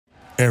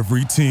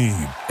Every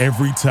team,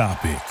 every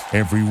topic,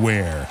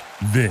 everywhere.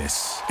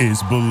 This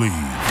is Believe.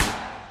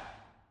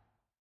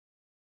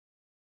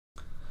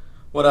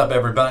 What up,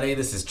 everybody?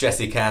 This is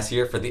Jesse Cass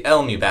here for the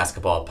LMU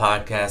Basketball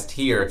Podcast,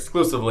 here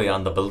exclusively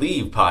on the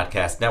Believe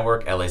Podcast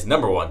Network, LA's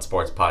 #1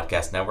 sports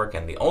podcast network,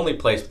 and the only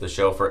place for the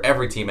show for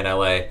every team in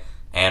LA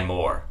and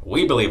more.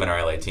 We believe in our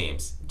LA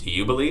teams. Do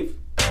you believe?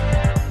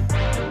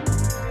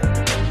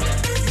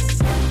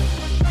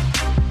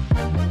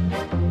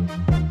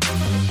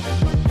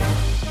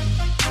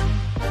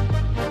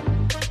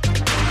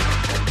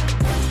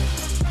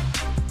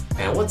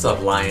 What's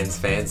up, Lions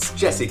fans?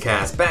 Jesse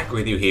Cass back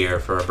with you here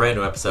for a brand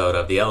new episode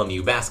of the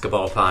LMU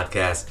Basketball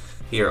Podcast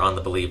here on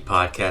the Believe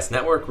Podcast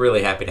Network.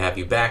 Really happy to have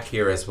you back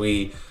here as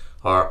we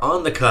are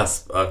on the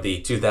cusp of the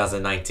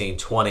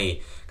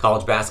 2019-20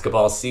 college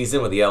basketball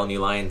season, with the LMU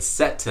Lions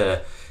set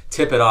to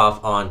tip it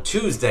off on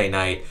Tuesday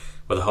night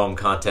with a home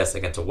contest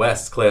against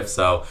Westcliff.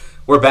 So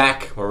we're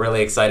back. We're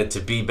really excited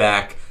to be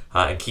back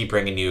and keep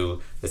bringing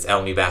you this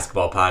LMU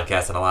Basketball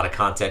Podcast and a lot of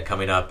content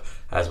coming up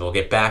as we'll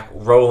get back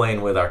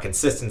rolling with our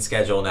consistent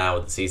schedule now,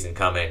 with the season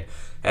coming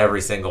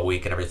every single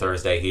week and every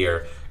Thursday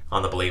here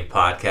on the Believe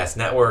Podcast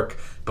Network.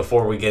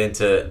 Before we get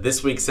into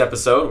this week's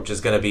episode, which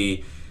is going to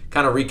be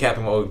kind of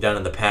recapping what we've done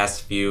in the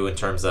past few in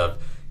terms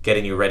of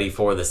getting you ready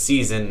for the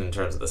season, in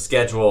terms of the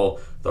schedule,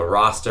 the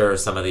roster,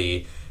 some of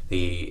the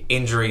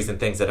injuries and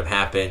things that have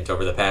happened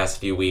over the past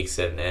few weeks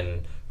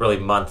and really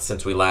months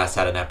since we last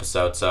had an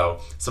episode. So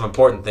some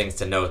important things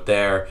to note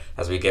there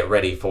as we get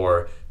ready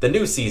for the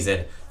new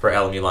season for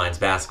LMU Lions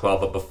basketball.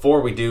 But before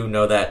we do,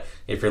 know that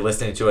if you're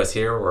listening to us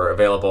here, we're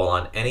available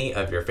on any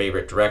of your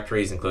favorite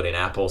directories, including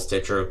Apple,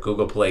 Stitcher,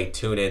 Google Play,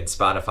 TuneIn,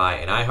 Spotify,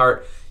 and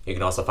iHeart. You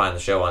can also find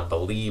the show on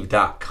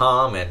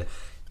Believe.com and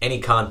any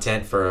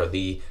content for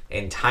the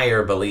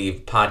entire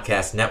Believe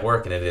Podcast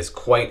Network, and it is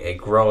quite a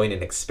growing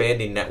and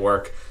expanding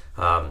network.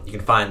 You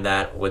can find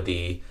that with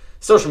the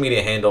social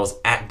media handles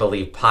at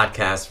Believe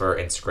Podcast for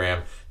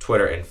Instagram,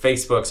 Twitter, and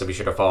Facebook, so be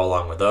sure to follow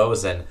along with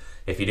those. And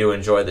if you do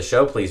enjoy the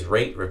show, please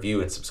rate,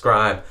 review, and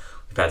subscribe.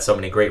 We've had so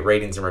many great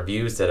ratings and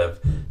reviews that have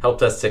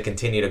helped us to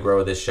continue to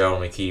grow this show,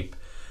 and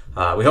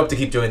we hope to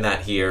keep doing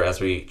that here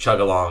as we chug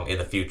along in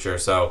the future.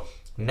 So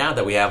now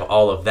that we have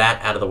all of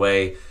that out of the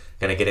way,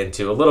 going to get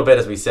into a little bit,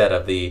 as we said,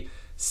 of the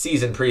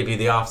season preview,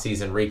 the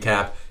off-season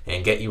recap,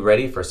 and get you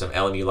ready for some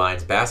LMU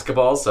Lions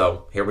basketball.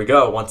 So here we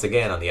go once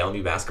again on the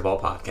LMU Basketball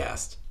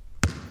Podcast.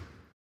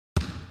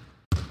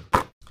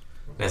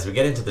 As we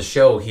get into the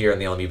show here on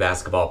the LMU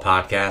Basketball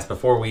Podcast,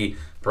 before we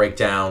break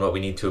down what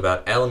we need to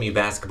about LMU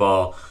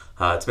basketball,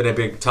 it's been a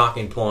big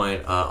talking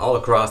point all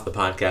across the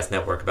podcast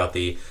network about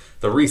the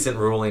recent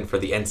ruling for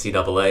the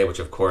NCAA, which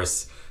of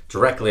course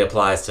directly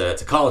applies to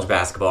college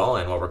basketball,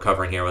 and what we're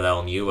covering here with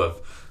LMU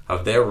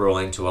of their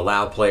ruling to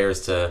allow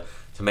players to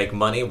make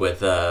money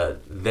with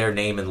their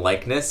name and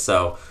likeness.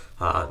 So,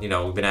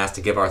 we've been asked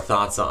to give our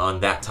thoughts on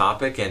that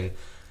topic, and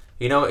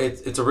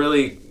it's a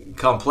really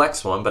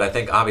complex one, but I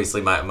think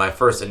obviously my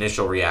first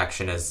initial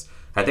reaction is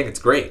I think it's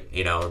great.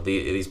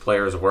 These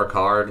players work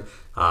hard.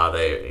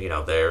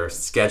 Their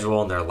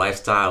schedule and their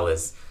lifestyle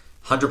is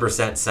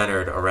 100%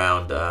 centered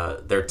around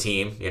their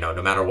team.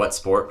 No matter what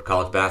sport,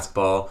 college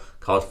basketball,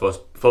 college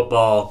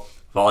football,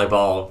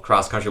 volleyball,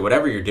 cross country,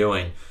 whatever you're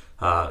doing,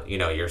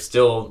 you're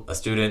still a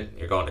student.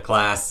 You're going to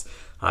class.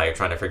 You're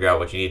trying to figure out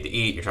what you need to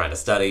eat. You're trying to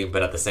study,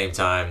 but at the same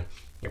time,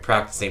 you're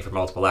practicing for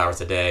multiple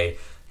hours a day.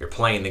 You're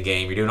playing the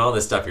game, you're doing all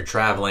this stuff, you're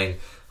traveling,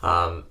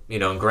 and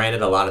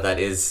granted, a lot of that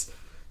is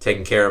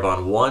taken care of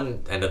on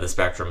one end of the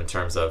spectrum in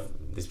terms of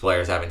these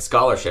players having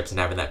scholarships and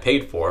having that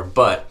paid for,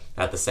 but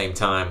at the same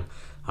time,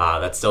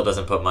 that still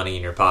doesn't put money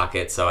in your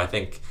pocket. So I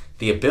think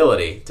the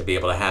ability to be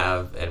able to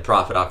have and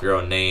profit off your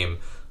own name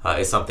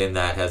is something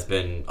that has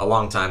been a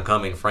long time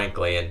coming,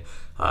 frankly,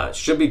 and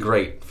should be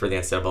great for the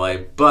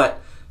NCAA,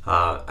 but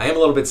I am a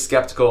little bit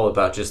skeptical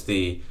about just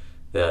the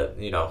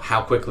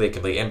how quickly it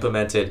can be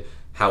implemented,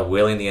 how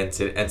willing the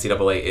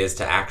NCAA is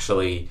to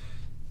actually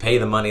pay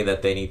the money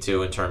that they need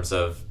to in terms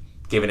of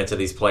giving it to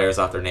these players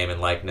off their name and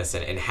likeness,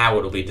 and how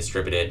it will be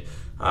distributed.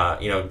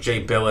 Jay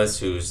Billis,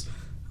 who's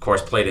of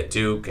course played at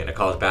Duke and a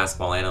college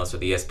basketball analyst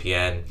with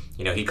ESPN,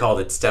 he called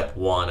it step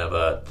one of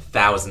a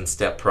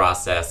 1,000-step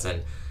process,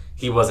 and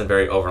he wasn't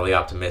very overly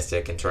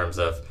optimistic in terms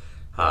of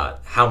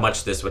how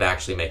much this would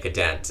actually make a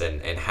dent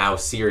and how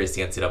serious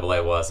the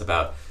NCAA was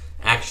about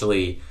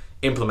actually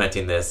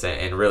implementing this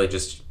and really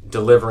just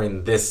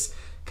delivering this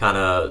kind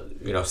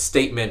of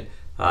statement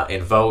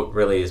and vote.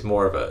 Really is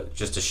more of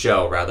just a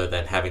show rather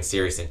than having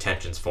serious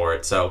intentions for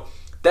it. So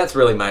that's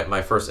really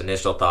my first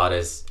initial thought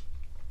is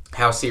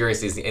how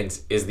serious is the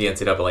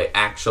NCAA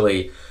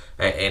actually,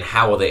 and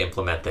how will they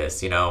implement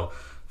this? Of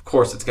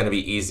course it's going to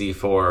be easy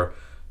for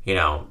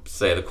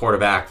say the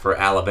quarterback for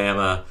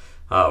Alabama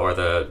or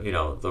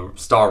the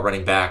star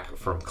running back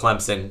from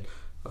Clemson,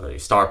 or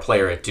star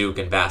player at Duke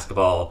in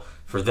basketball,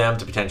 for them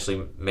to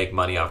potentially make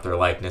money off their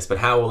likeness. But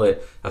how will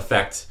it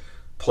affect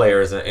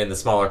players in the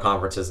smaller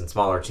conferences and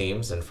smaller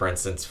teams? And for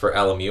instance, for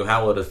LMU,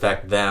 how will it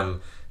affect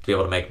them be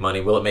able to make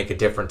money? Will it make a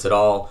difference at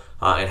all?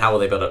 And how will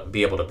they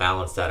be able to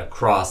balance that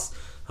across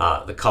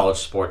the college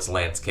sports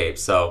landscape?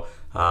 So,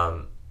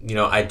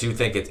 I do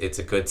think it's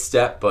a good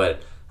step,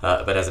 but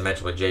as I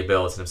mentioned with Jay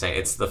Bilas, I'm saying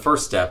it's the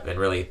first step in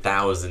really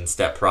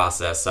 1,000-step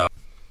process. So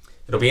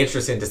it'll be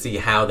interesting to see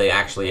how they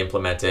actually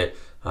implement it.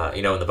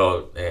 In the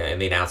vote, in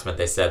the announcement,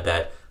 they said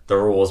that the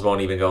rules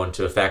won't even go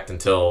into effect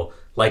until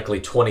likely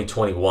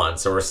 2021.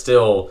 So we're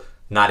still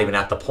not even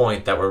at the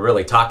point that we're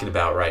really talking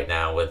about right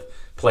now, with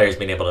players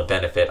being able to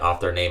benefit off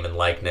their name and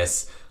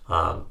likeness.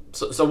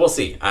 So we'll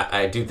see.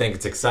 I do think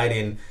it's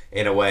exciting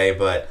in a way,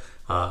 but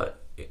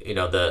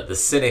the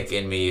cynic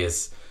in me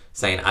is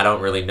saying I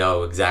don't really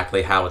know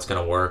exactly how it's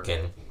going to work,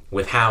 and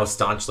with how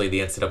staunchly the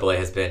NCAA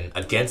has been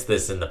against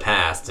this in the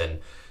past, and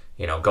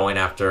going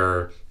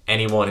after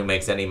anyone who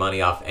makes any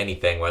money off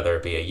anything, whether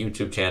it be a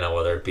YouTube channel,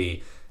 whether it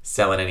be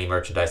selling any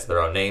merchandise to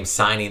their own name,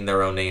 signing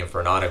their own name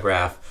for an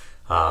autograph,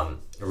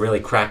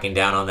 really cracking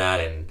down on that,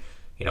 and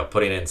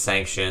putting in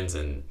sanctions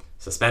and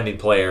suspending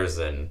players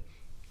and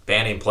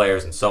banning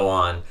players and so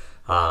on.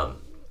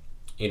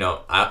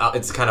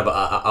 It's kind of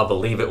I'll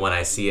believe it when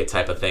I see it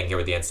type of thing here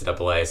with the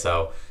NCAA.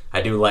 So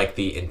I do like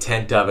the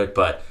intent of it,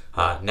 but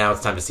now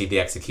it's time to see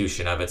the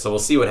execution of it. So we'll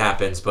see what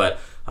happens. But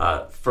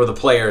for the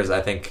players,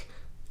 I think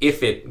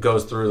if it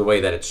goes through the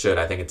way that it should,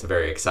 I think it's a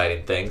very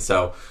exciting thing.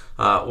 So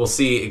we'll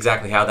see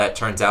exactly how that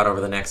turns out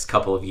over the next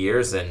couple of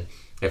years, and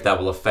if that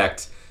will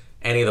affect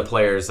any of the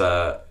players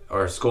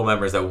or school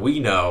members that we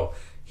know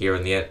here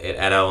at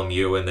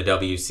LMU and the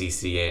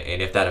WCC,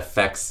 and if that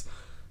affects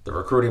the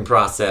recruiting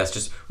process,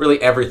 just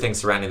really everything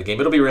surrounding the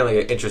game. It'll be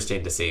really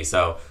interesting to see.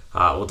 So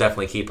we'll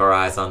definitely keep our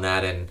eyes on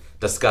that and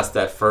discuss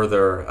that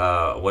further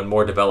when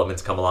more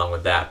developments come along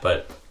with that.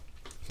 But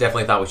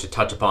definitely thought we should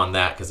touch upon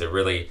that because it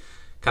really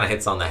kind of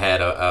hits on the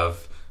head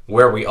of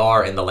where we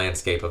are in the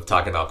landscape of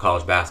talking about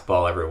college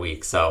basketball every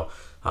week. So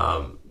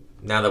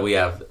now that we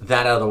have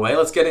that out of the way,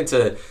 let's get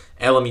into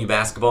LMU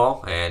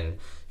basketball. And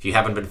if you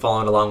haven't been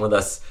following along with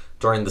us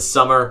during the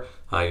summer,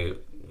 give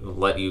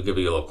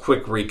you a little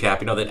quick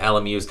recap. You know that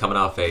LMU is coming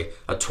off a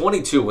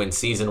 22-win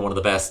season, one of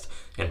the best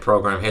in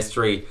program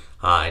history,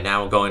 and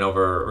now going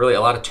over really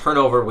a lot of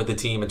turnover with the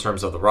team in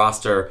terms of the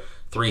roster.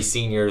 3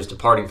 seniors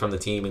departing from the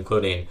team,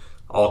 including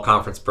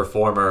all-conference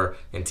performer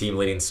and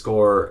team-leading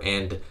scorer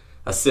and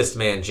assist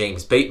man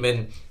James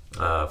Bateman.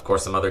 Of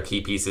course, some other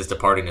key pieces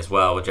departing as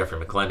well with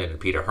Jeffrey McClendon and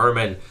Peter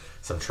Herman.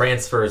 Some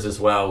transfers as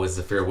well with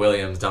Zafir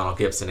Williams, Donald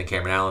Gibson, and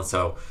Cameron Allen.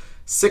 So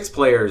 6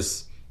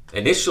 players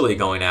initially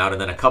going out,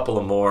 and then a couple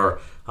of more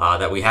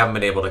that we haven't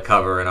been able to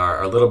cover in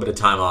our little bit of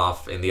time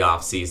off in the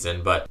off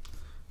season. But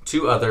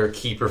 2 other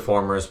key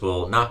performers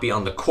will not be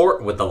on the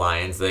court with the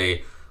Lions.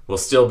 They will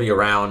still be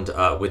around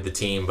with the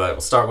team, but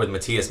we'll start with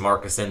Matthias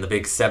Markussen, the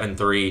big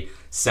 7'3"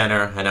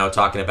 center. I know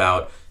talking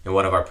about in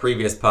one of our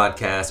previous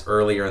podcasts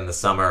earlier in the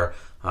summer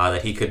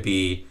that he could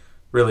be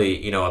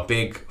really a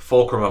big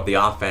fulcrum of the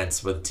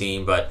offense with the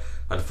team, but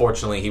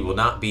unfortunately he will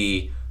not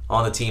be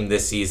on the team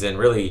this season.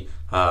 Really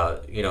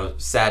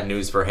sad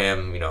news for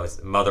him.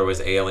 His mother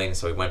was ailing,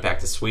 so he went back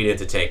to Sweden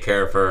to take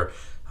care of her.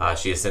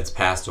 She has since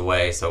passed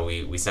away, so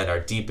we send our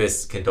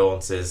deepest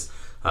condolences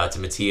to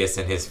Matthias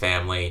and his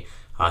family.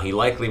 He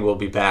likely will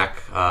be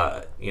back,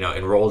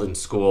 enrolled in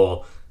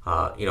school,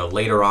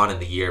 later on in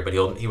the year, but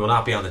he will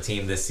not be on the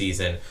team this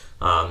season.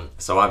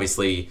 So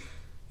obviously,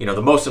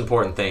 the most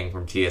important thing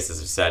from Matthias,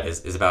 as I said,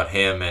 is about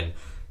him and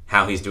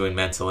how he's doing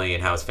mentally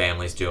and how his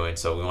family's doing.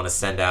 So we want to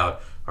send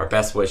out our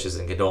best wishes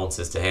and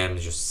condolences to him.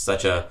 He's just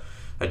such a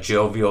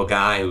jovial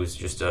guy who's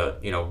just a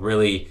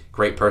really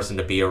great person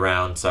to be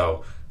around.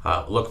 So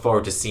look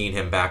forward to seeing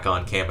him back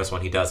on campus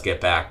when he does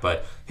get back.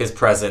 But his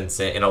presence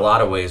in a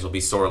lot of ways will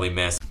be sorely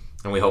missed.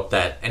 And we hope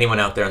that anyone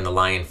out there in the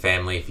Lion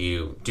family, if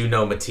you do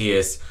know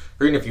Matthias,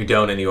 or even if you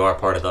don't and you are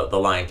part of the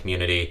Lion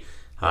community,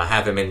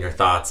 have him in your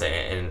thoughts.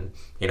 And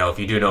if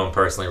you do know him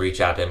personally,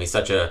 reach out to him. He's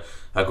such a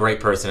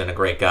great person and a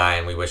great guy,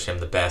 and we wish him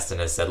the best.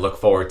 And as I said, look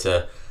forward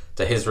to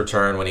his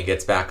return when he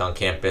gets back on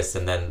campus,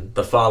 and then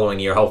the following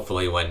year,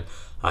 hopefully, when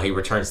he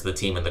returns to the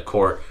team in the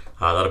court.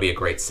 That'll be a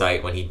great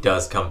sight when he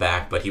does come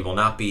back, but he will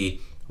not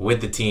be with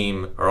the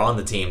team or on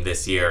the team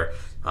this year.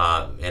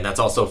 And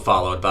that's also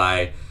followed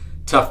by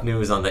tough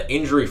news on the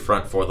injury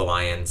front for the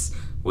Lions,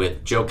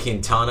 with Joe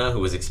Quintana, who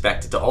was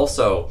expected to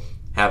also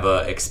have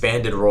an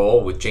expanded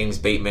role with James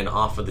Bateman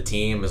off of the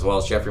team, as well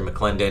as Jeffrey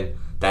McClendon,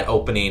 that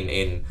opening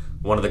in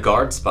one of the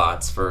guard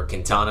spots for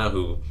Quintana,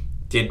 who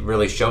did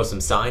really show some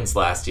signs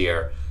last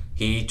year.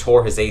 He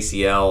tore his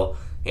ACL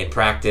in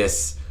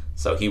practice,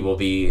 so he will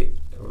be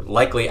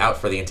likely out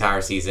for the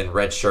entire season,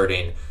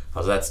 redshirting.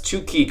 So that's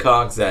 2 key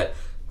cogs that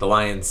the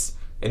Lions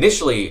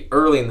initially,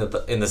 early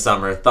in the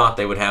summer, thought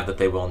they would have that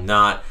they will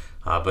not.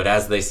 But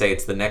as they say,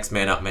 it's the next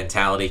man up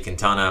mentality.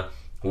 Quintana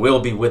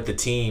will be with the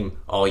team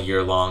all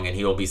year long, and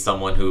he will be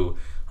someone who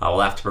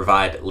will have to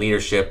provide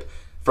leadership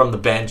from the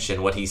bench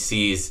and what he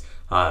sees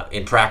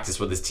in practice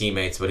with his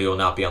teammates, but he will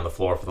not be on the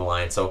floor for the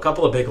Lions. So a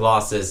couple of big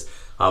losses.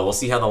 We'll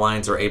see how the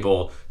Lions are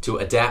able to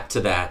adapt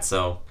to that.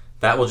 So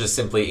that will just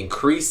simply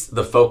increase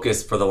the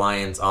focus for the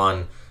Lions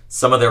on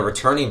some of their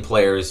returning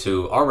players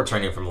who are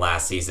returning from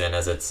last season,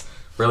 as it's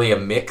really a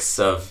mix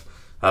of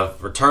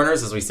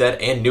returners, as we said,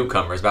 and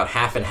newcomers, about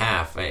half and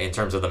half in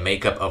terms of the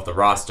makeup of the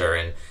roster.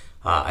 And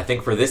I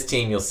think for this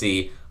team, you'll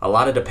see a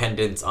lot of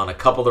dependence on a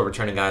couple of the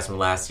returning guys from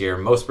last year,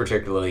 most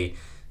particularly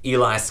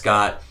Eli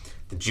Scott,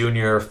 the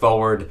junior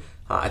forward.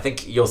 I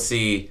think you'll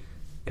see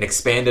an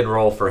expanded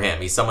role for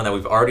him. He's someone that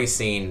we've already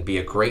seen be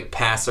a great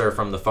passer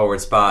from the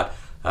forward spot,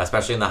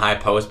 especially in the high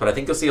post, but I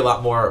think you'll see a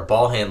lot more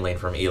ball handling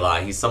from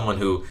Eli. He's someone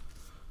who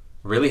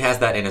really has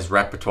that in his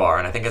repertoire,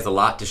 and I think has a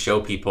lot to show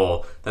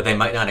people that they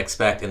might not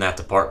expect in that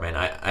department.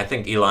 I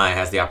think Eli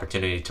has the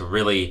opportunity to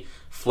really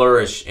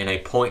flourish in a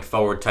point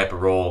forward type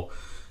of role.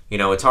 You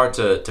know, it's hard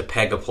to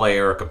peg a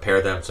player or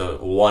compare them to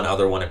one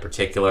other one in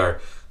particular,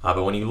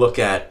 but when you look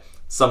at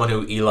someone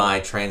who Eli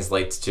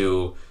translates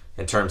to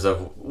in terms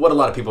of what a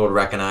lot of people would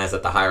recognize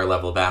at the higher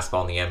level of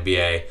basketball in the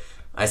NBA,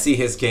 I see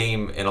his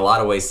game in a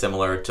lot of ways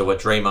similar to what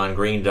Draymond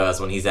Green does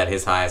when he's at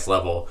his highest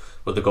level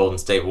with the Golden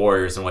State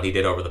Warriors and what he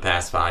did over the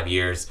past 5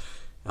 years,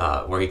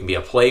 where he can be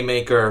a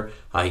playmaker,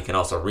 he can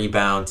also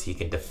rebound, he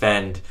can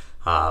defend.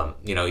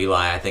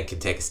 Eli, I think, can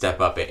take a step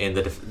up in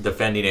the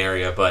defending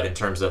area, but in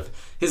terms of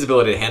his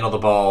ability to handle the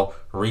ball,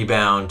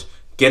 rebound,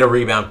 get a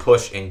rebound,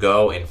 push, and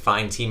go, and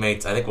find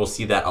teammates, I think we'll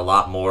see that a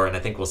lot more, and I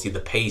think we'll see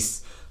the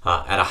pace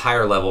at a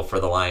higher level for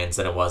the Lions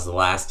than it was the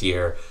last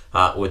year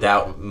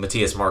without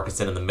Matthias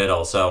Markkanen in the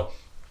middle. So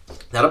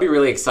that'll be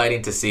really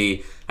exciting to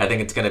see. I think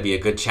it's going to be a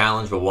good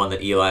challenge, but one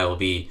that Eli will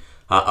be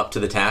up to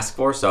the task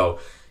for. So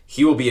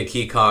he will be a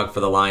key cog for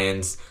the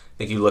Lions. I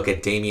think you look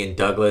at Damian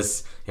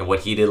Douglas and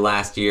what he did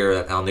last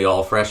year on the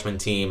all-freshman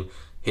team,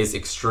 his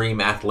extreme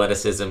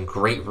athleticism,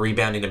 great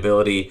rebounding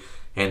ability,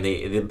 and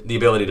the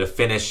ability to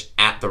finish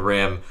at the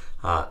rim.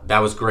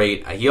 That was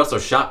great. He also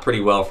shot pretty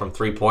well from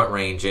three-point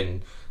range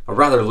in a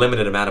rather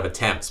limited amount of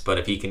attempts, but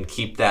if he can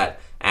keep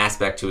that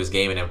aspect to his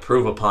game and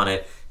improve upon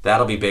it,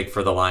 that'll be big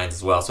for the Lions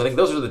as well. So I think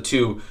those are the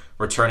two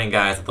returning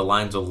guys that the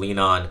Lions will lean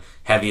on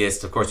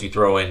heaviest. Of course, you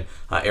throw in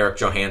Eric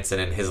Johansson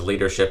and his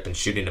leadership and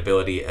shooting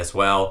ability as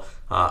well.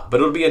 But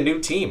it'll be a new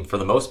team for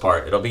the most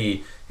part. It'll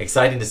be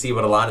exciting to see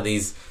what a lot of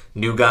these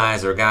new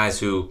guys or guys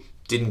who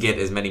didn't get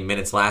as many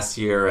minutes last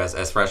year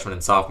as freshmen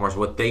and sophomores,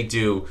 what they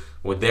do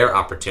with their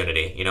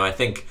opportunity. You know, I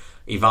think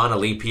Ivan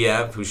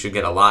Alipiev, who should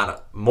get a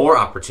lot more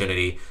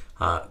opportunity,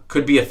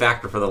 could be a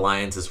factor for the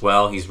Lions as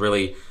well. He's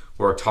really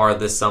worked hard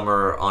this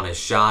summer on his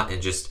shot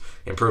and just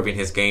improving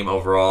his game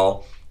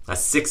overall. A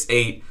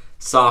 6'8"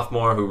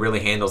 sophomore who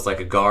really handles like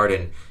a guard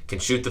and can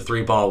shoot the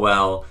three ball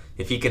well.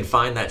 If he can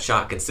find that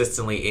shot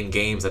consistently in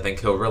games, I think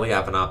he'll really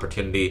have an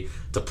opportunity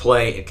to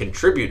play and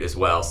contribute as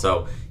well.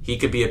 So he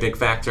could be a big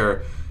factor.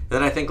 And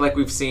then I think, like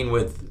we've seen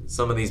with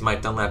some of these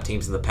Mike Dunlap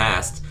teams in the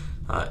past,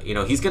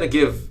 he's going to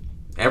give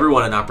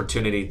everyone an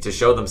opportunity to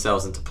show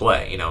themselves and to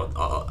play.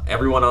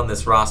 Everyone on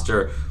this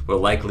roster will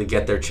likely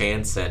get their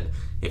chance, and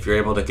if you're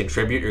able to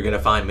contribute, you're going to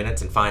find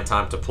minutes and find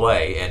time to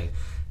play. And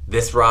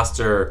this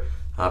roster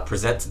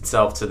presents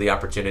itself to the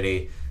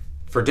opportunity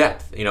for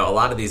depth. A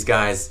lot of these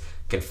guys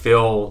can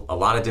fill a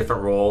lot of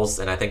different roles,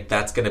 and I think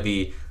that's going to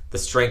be the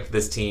strength of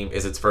this team,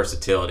 is its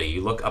versatility.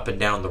 You look up and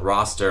down the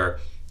roster,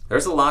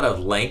 there's a lot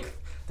of length,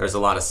 there's a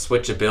lot of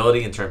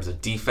switchability in terms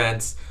of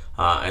defense,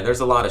 and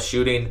there's a lot of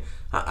shooting.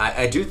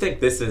 I do think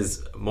this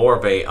is more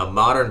of a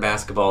modern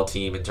basketball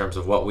team in terms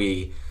of what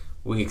we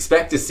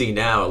expect to see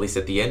now, at least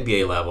at the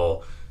NBA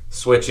level.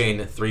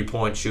 Switching,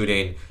 three-point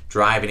shooting,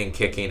 driving and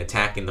kicking,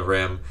 attacking the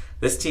rim.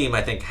 This team,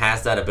 I think,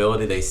 has that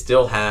ability. They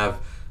still have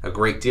a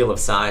great deal of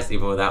size,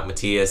 even without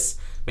Matthias.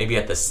 Maybe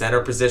at the center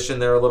position,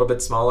 they're a little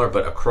bit smaller,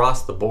 but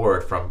across the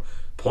board, from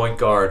point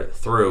guard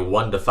through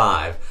 1 to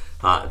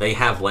 5, they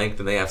have length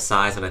and they have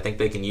size, and I think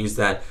they can use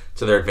that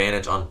to their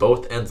advantage on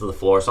both ends of the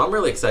floor. So I'm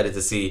really excited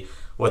to see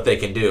what they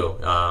can do.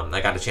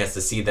 I got a chance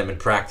to see them in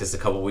practice a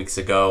couple weeks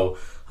ago,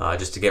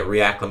 just to get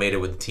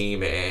reacclimated with the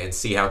team and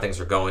see how things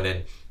are going.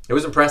 And it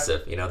was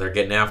impressive. They're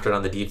getting after it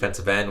on the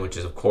defensive end, which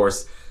is, of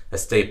course, a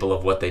staple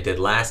of what they did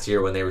last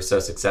year when they were so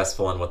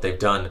successful and what they've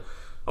done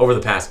over the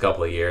past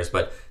couple of years.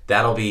 But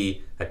that'll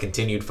be a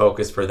continued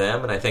focus for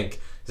them. And I think,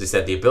 as I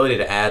said, the ability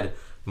to add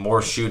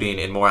more shooting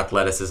and more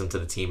athleticism to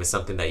the team is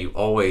something that you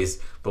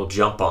always will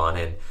jump on.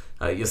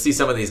 And you'll see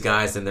some of these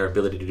guys and their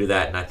ability to do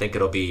that, and I think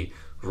it'll be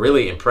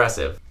really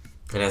impressive.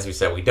 And as we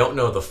said, we don't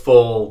know the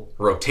full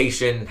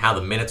rotation, how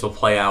the minutes will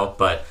play out,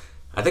 but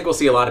I think we'll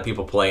see a lot of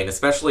people play, and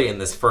especially in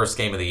this first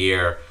game of the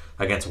year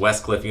against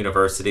Westcliff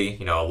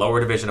University, a lower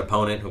division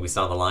opponent who we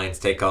saw the Lions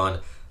take on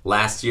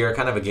last year.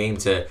 Kind of a game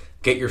to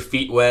get your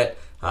feet wet,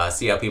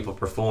 see how people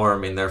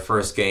perform in their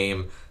first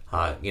game,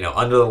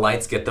 under the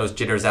lights, get those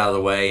jitters out of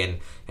the way, and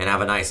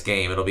have a nice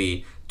game. It'll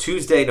be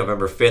Tuesday,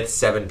 November 5th,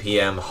 7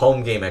 p.m.,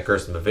 home game at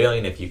Gerson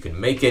Pavilion if you can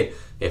make it.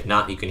 If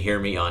not, you can hear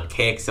me on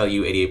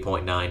KXLU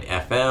 88.9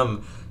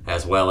 FM,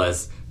 as well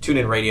as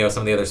TuneIn Radio.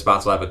 Some of the other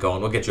spots will have it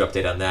going. We'll get you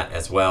updated on that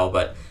as well.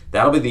 But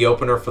that'll be the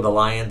opener for the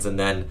Lions, and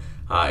then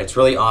it's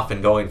really off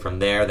and going from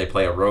there. They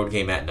play a road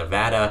game at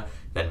Nevada,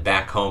 then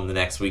back home the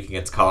next week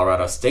against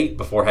Colorado State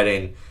before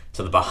heading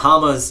to the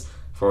Bahamas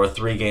for a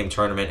 3-game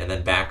tournament and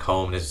then back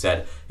home. And as you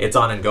said, it's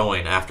on and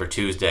going after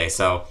Tuesday.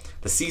 So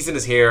the season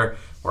is here.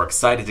 We're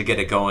excited to get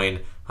it going.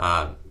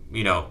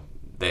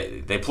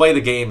 They play the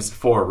games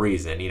for a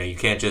reason. You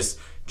can't just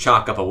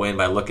chalk up a win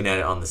by looking at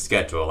it on the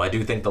schedule. I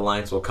do think the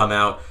Lions will come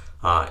out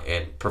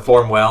and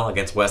perform well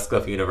against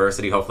Westcliff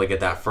University, hopefully get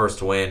that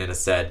first win, and as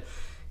said,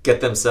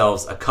 get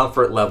themselves a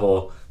comfort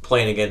level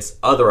playing against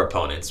other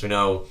opponents. We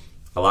know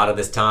a lot of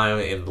this time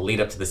in the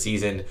lead up to the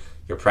season,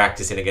 you're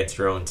practicing against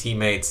your own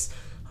teammates.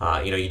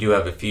 You do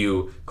have a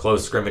few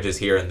close scrimmages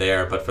here and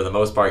there, but for the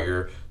most part,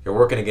 you're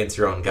working against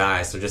your own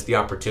guys. So just the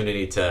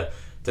opportunity to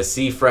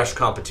see fresh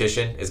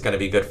competition is going to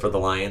be good for the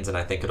Lions, and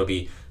I think it'll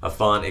be a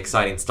fun,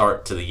 exciting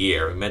start to the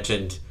year. We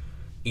mentioned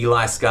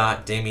Eli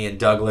Scott, Damian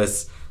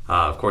Douglas,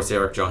 of course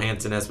Eric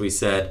Johansson, as we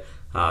said.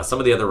 Some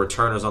of the other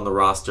returners on the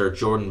roster,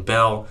 Jordan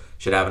Bell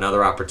should have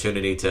another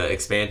opportunity to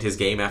expand his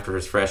game after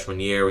his freshman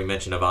year. We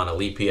mentioned Ivana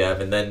Lipiev,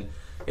 and then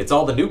it's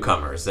all the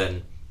newcomers,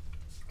 and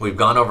we've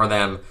gone over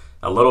them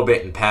a little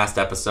bit in past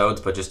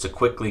episodes, but just to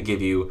quickly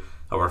give you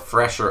a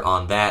refresher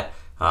on that,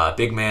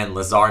 big man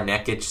Lazar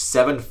Nekic,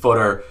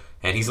 7-footer,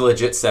 and he's a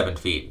legit 7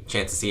 feet.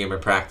 Chance to see him in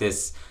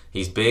practice.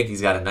 He's big.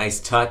 He's got a nice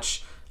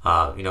touch.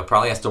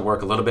 Probably has to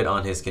work a little bit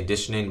on his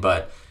conditioning,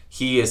 but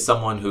he is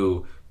someone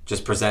who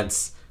just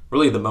presents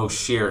really the most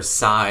sheer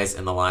size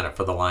in the lineup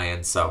for the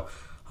Lions. So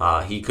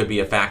he could be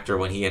a factor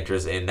when he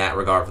enters in that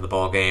regard for the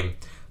ball game.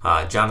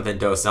 Jonathan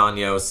Dos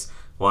Anjos,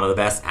 one of the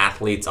best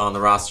athletes on the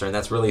roster, and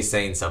that's really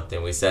saying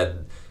something. We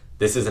said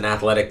this is an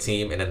athletic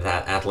team and an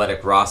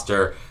athletic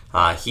roster.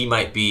 He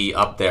might be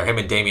up there. Him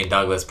and Damian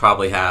Douglas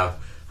probably have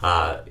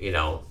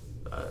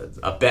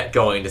a bet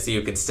going to see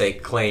who can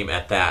stake claim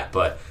at that,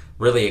 but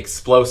really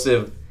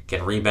explosive,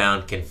 can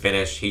rebound, can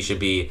finish. He should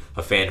be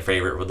a fan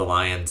favorite with the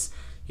Lions.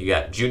 You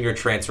got junior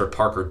transfer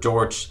Parker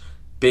Dortch,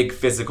 big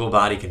physical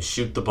body, can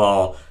shoot the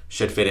ball,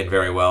 should fit in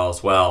very well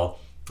as well.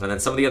 And then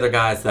some of the other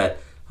guys that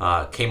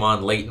came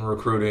on late in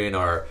recruiting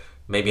or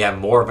maybe have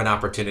more of an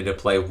opportunity to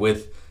play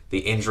with the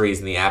injuries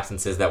and the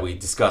absences that we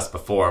discussed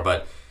before.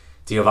 But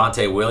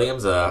Diovante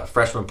Williams, a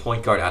freshman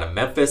point guard out of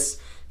Memphis.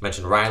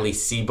 Mentioned Riley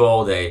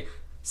Seabold, a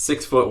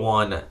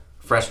 6'1"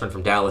 freshman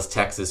from Dallas,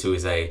 Texas, who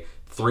is a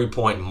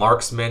 3-point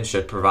marksman,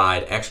 should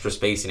provide extra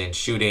spacing and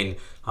shooting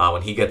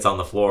when he gets on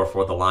the floor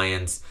for the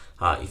Lions.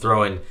 You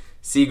throw in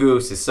Sigu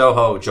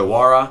Sissoko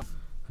Jawara,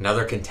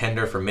 another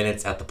contender for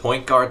minutes at the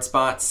point guard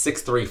spot,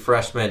 6'3"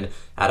 freshman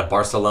out of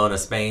Barcelona,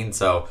 Spain,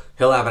 so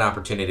he'll have an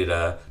opportunity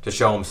to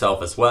show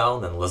himself as well.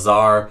 And then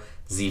Lazar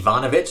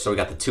Zivanovic, so we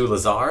got the two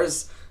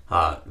Lazars.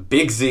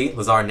 Big Z,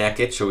 Lazar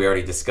Nekic, who we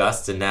already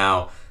discussed, and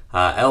now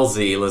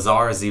LZ,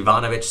 Lazar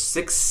Zivanovic,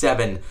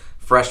 6'7"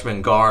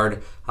 freshman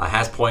guard,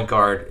 has point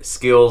guard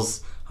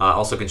skills,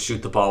 also can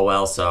shoot the ball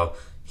well, so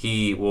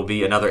he will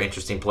be another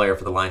interesting player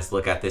for the Lions to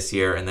look at this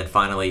year. And then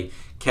finally,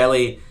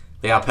 Kelly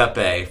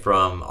Leaupepe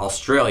from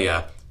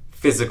Australia,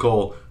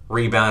 physical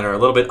rebounder, a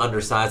little bit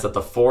undersized at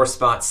the 4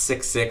 spot,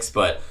 6'6",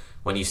 but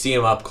when you see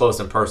him up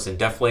close in person,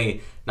 definitely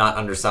not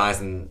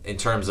undersized in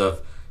terms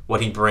of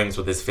what he brings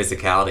with his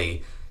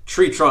physicality.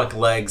 Tree trunk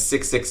legs,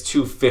 6'6",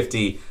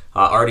 250,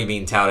 already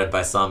being touted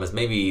by some as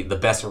maybe the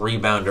best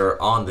rebounder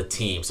on the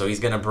team. So he's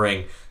going to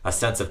bring a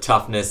sense of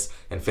toughness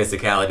and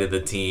physicality to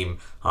the team,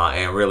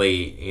 and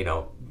really,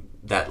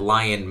 that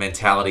Lion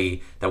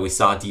mentality that we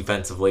saw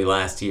defensively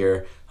last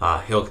year.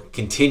 He'll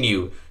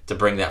continue to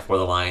bring that for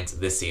the Lions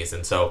this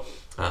season. So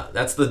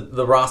that's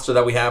the roster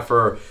that we have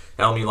for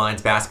LMU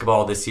Lions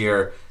basketball this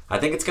year. I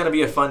think it's going to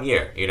be a fun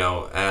year.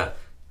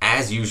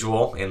 As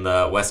usual in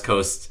the West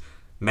Coast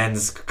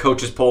men's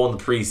coaches poll in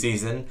the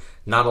preseason,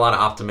 not a lot of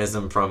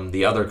optimism from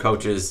the other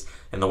coaches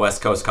in the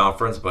West Coast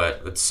Conference,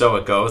 but so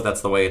it goes. That's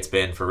the way it's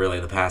been for really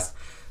the past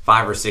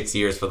 5 or 6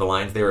 years for the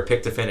Lions. They were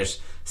picked to finish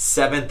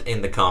 7th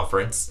in the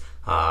conference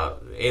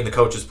in the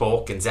coaches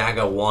poll.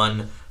 Gonzaga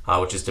won,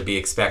 which is to be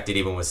expected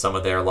even with some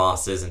of their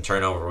losses and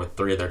turnover with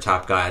 3 of their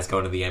top guys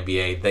going to the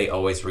NBA. They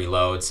always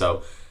reload,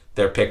 so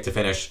they're picked to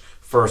finish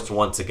first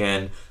once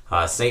again.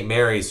 St.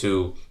 Mary's,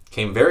 who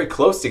came very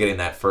close to getting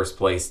that first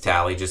place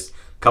tally, just a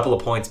couple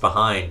of points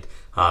behind.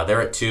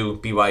 They're at 2,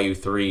 BYU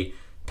 3.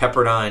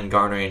 Pepperdine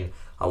garnering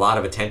a lot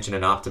of attention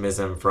and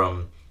optimism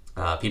from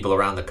people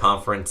around the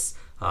conference.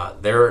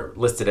 They're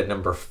listed at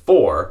number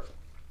 4.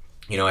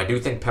 I do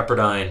think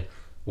Pepperdine,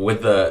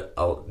 with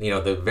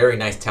the very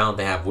nice talent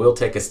they have, will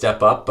take a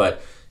step up,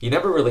 but you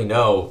never really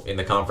know in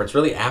the conference.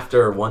 Really,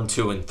 after 1,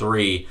 2, and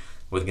 3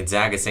 with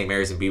Gonzaga, St.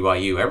 Mary's, and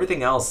BYU,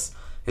 everything else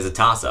is a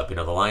toss-up.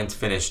 The Lions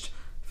finished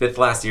 5th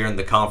last year in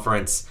the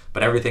conference,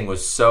 but everything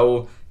was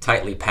so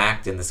tightly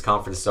packed in this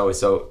conference.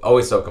 It's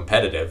always so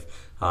competitive.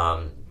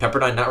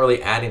 Pepperdine not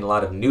really adding a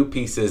lot of new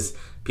pieces,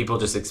 people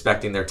just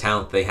expecting their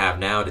talent they have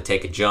now to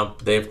take a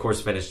jump. They, of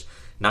course, finished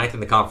 9th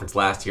in the conference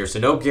last year, so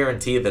no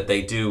guarantee that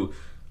they do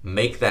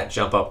make that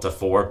jump up to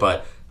 4,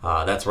 but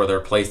that's where they're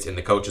placed in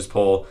the coaches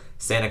poll.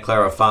 Santa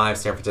Clara 5,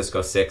 San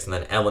Francisco 6, and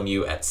then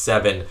LMU at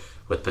 7,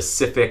 with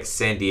Pacific,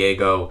 San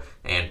Diego,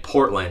 and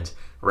Portland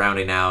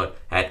rounding out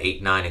at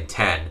 8, 9, and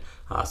 10.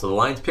 So the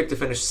Lions picked to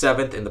finish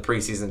 7th in the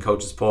preseason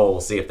coaches poll.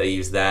 We'll see if they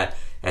use that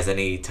as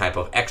any type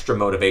of extra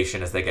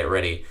motivation as they get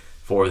ready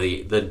for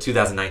the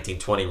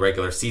 2019-20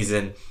 regular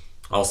season.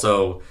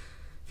 Also,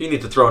 if you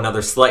need to throw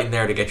another slight in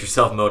there to get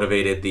yourself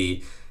motivated,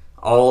 the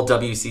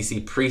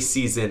All-WCC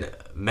preseason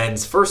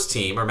men's first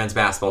team, or men's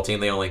basketball team,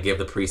 they only give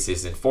the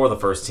preseason for the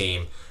first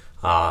team.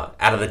 Out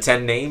of the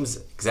 10 names,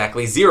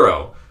 exactly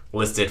 0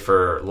 listed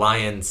for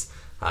Lions.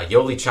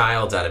 Yoli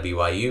Childs out of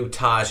BYU,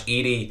 Taj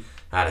Edey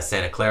out of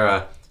Santa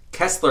Clara,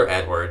 Kessler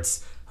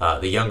Edwards,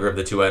 the younger of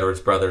the two Edwards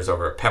brothers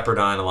over at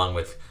Pepperdine, along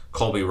with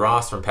Colby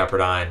Ross from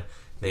Pepperdine.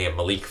 They have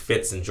Malik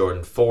Fitz and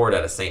Jordan Ford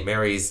out of St.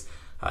 Mary's.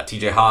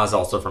 TJ Haas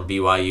also from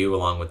BYU,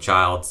 along with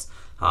Childs.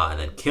 And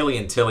then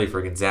Killian Tilley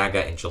for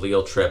Gonzaga and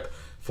Jaleel Tripp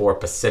for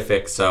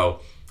Pacific.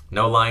 So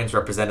no Lions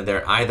represented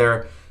there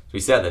either. As we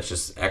said, that's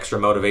just extra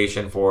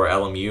motivation for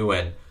LMU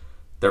and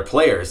their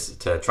players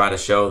to try to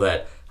show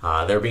that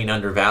they're being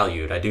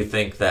undervalued. I do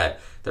think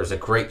that there's a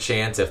great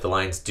chance if the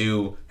Lions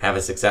do have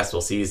a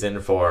successful season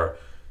for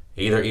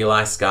either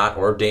Eli Scott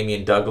or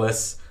Damian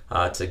Douglas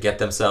to get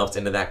themselves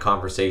into that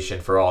conversation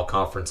for all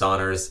conference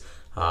honors.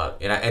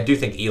 And I do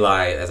think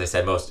Eli, as I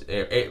said, most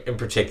in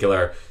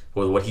particular,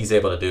 with what he's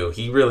able to do,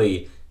 he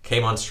really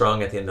came on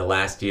strong at the end of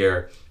last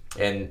year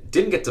and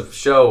didn't get to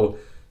show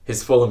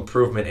his full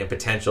improvement and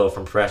potential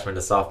from freshman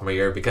to sophomore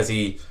year because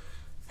he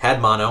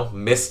had mono,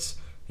 missed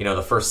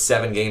the first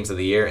 7 games of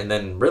the year, and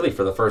then really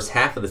for the first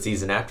half of the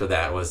season after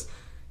that was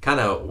kind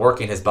of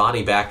working his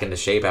body back into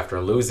shape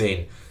after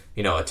losing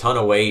a ton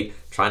of weight,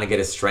 trying to get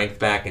his strength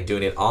back and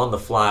doing it on the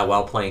fly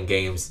while playing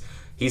games.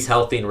 He's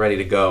healthy and ready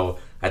to go.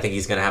 I think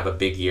he's going to have a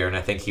big year, and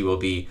I think he will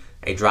be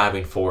a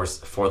driving force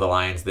for the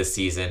Lions this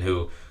season,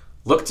 who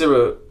look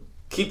to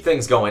keep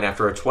things going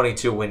after a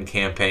 22-win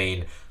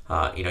campaign.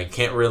 You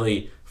can't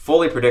really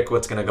fully predict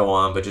what's going to go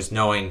on, but just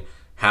knowing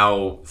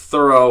how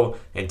thorough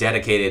and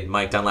dedicated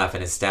Mike Dunlap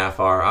and his staff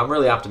are, I'm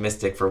really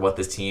optimistic for what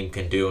this team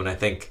can do, and I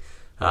think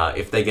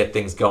if they get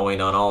things going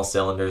on all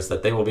cylinders,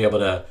 that they will be able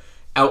to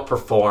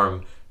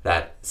outperform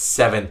that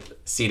 7th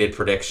seeded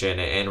prediction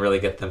and really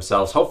get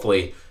themselves,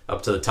 hopefully,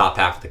 up to the top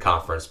half of the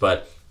conference.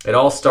 But it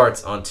all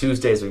starts on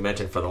Tuesday, as we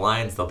mentioned, for the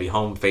Lions. They'll be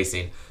home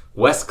facing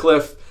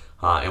Westcliff,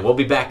 and we'll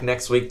be back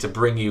next week to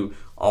bring you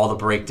all the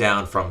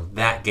breakdown from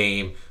that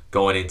game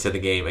going into the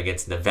game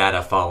against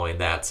Nevada following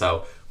that.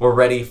 So we're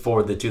ready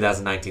for the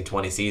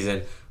 2019-20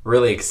 season.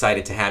 Really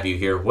excited to have you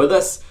here with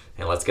us,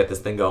 and let's get this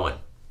thing going.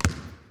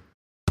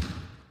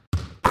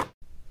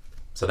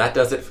 So that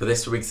does it for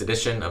this week's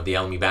edition of the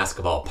LMU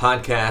Basketball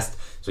Podcast.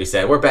 As we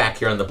said, we're back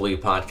here on the Believe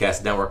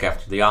Podcast Network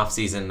after the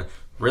offseason.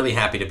 Really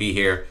happy to be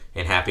here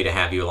and happy to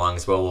have you along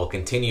as well. We'll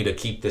continue to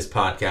keep this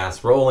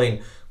podcast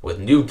rolling with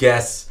new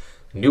guests,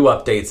 new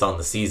updates on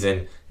the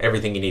season,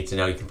 everything you need to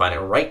know. You can find it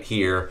right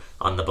here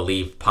on the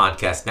Believe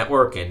Podcast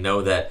Network. And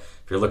know that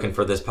if you're looking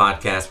for this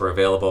podcast, we're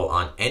available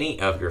on any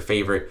of your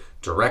favorite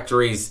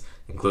directories,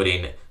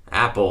 including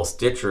Apple,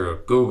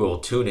 Stitcher, Google,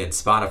 TuneIn,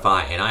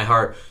 Spotify, and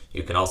iHeart.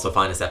 You can also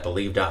find us at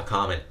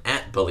Believe.com and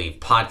at Believe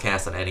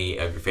Podcast on any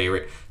of your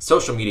favorite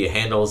social media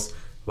handles.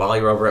 While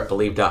you're over at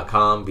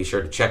Believe.com, be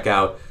sure to check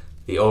out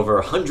the over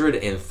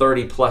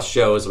 130 plus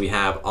shows we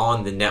have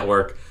on the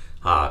network,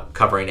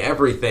 covering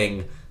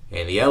everything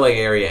in the LA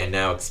area and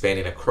now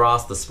expanding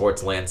across the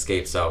sports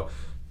landscape. So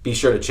be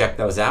sure to check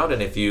those out.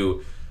 And if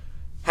you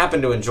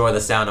happen to enjoy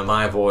the sound of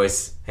my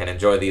voice and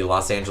enjoy the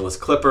Los Angeles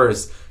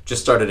Clippers,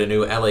 just started a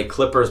new LA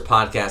Clippers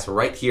podcast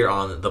right here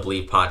on the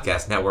Believe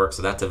Podcast Network,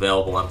 so that's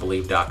available on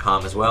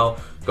Believe.com as well.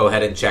 Go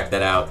ahead and check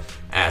that out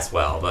as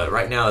well. But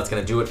right now, that's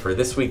going to do it for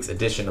this week's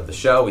edition of the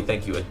show. We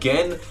thank you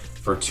again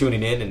for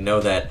tuning in, and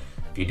know that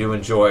if you do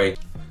enjoy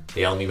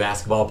the LMU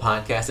Basketball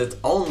Podcast, it's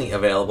only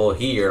available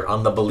here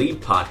on the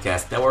Believe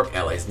Podcast Network,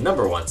 LA's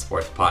 #1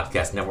 sports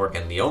podcast network,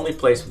 and the only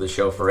place with a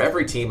show for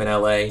every team in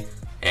LA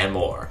and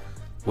more.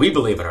 We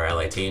believe in our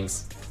LA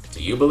teams.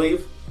 Do you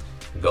believe?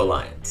 Go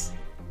Lions.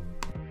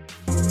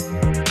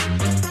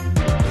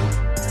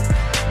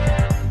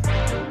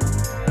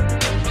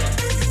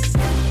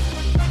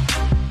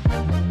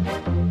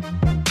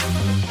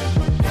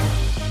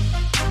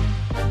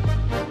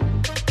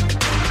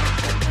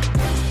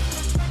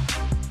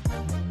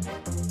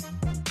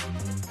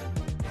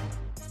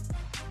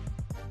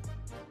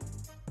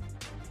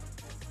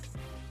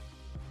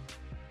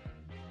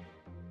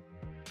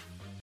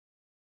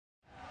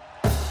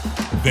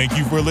 Thank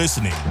you for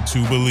listening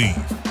to Believe.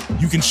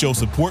 You can show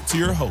support to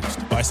your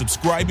host by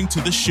subscribing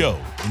to the show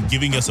and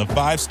giving us a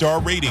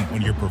 5-star rating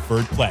on your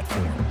preferred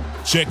platform.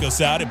 Check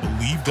us out at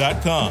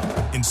Believe.com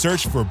and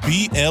search for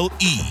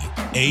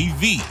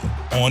BLEAV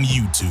on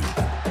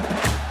YouTube.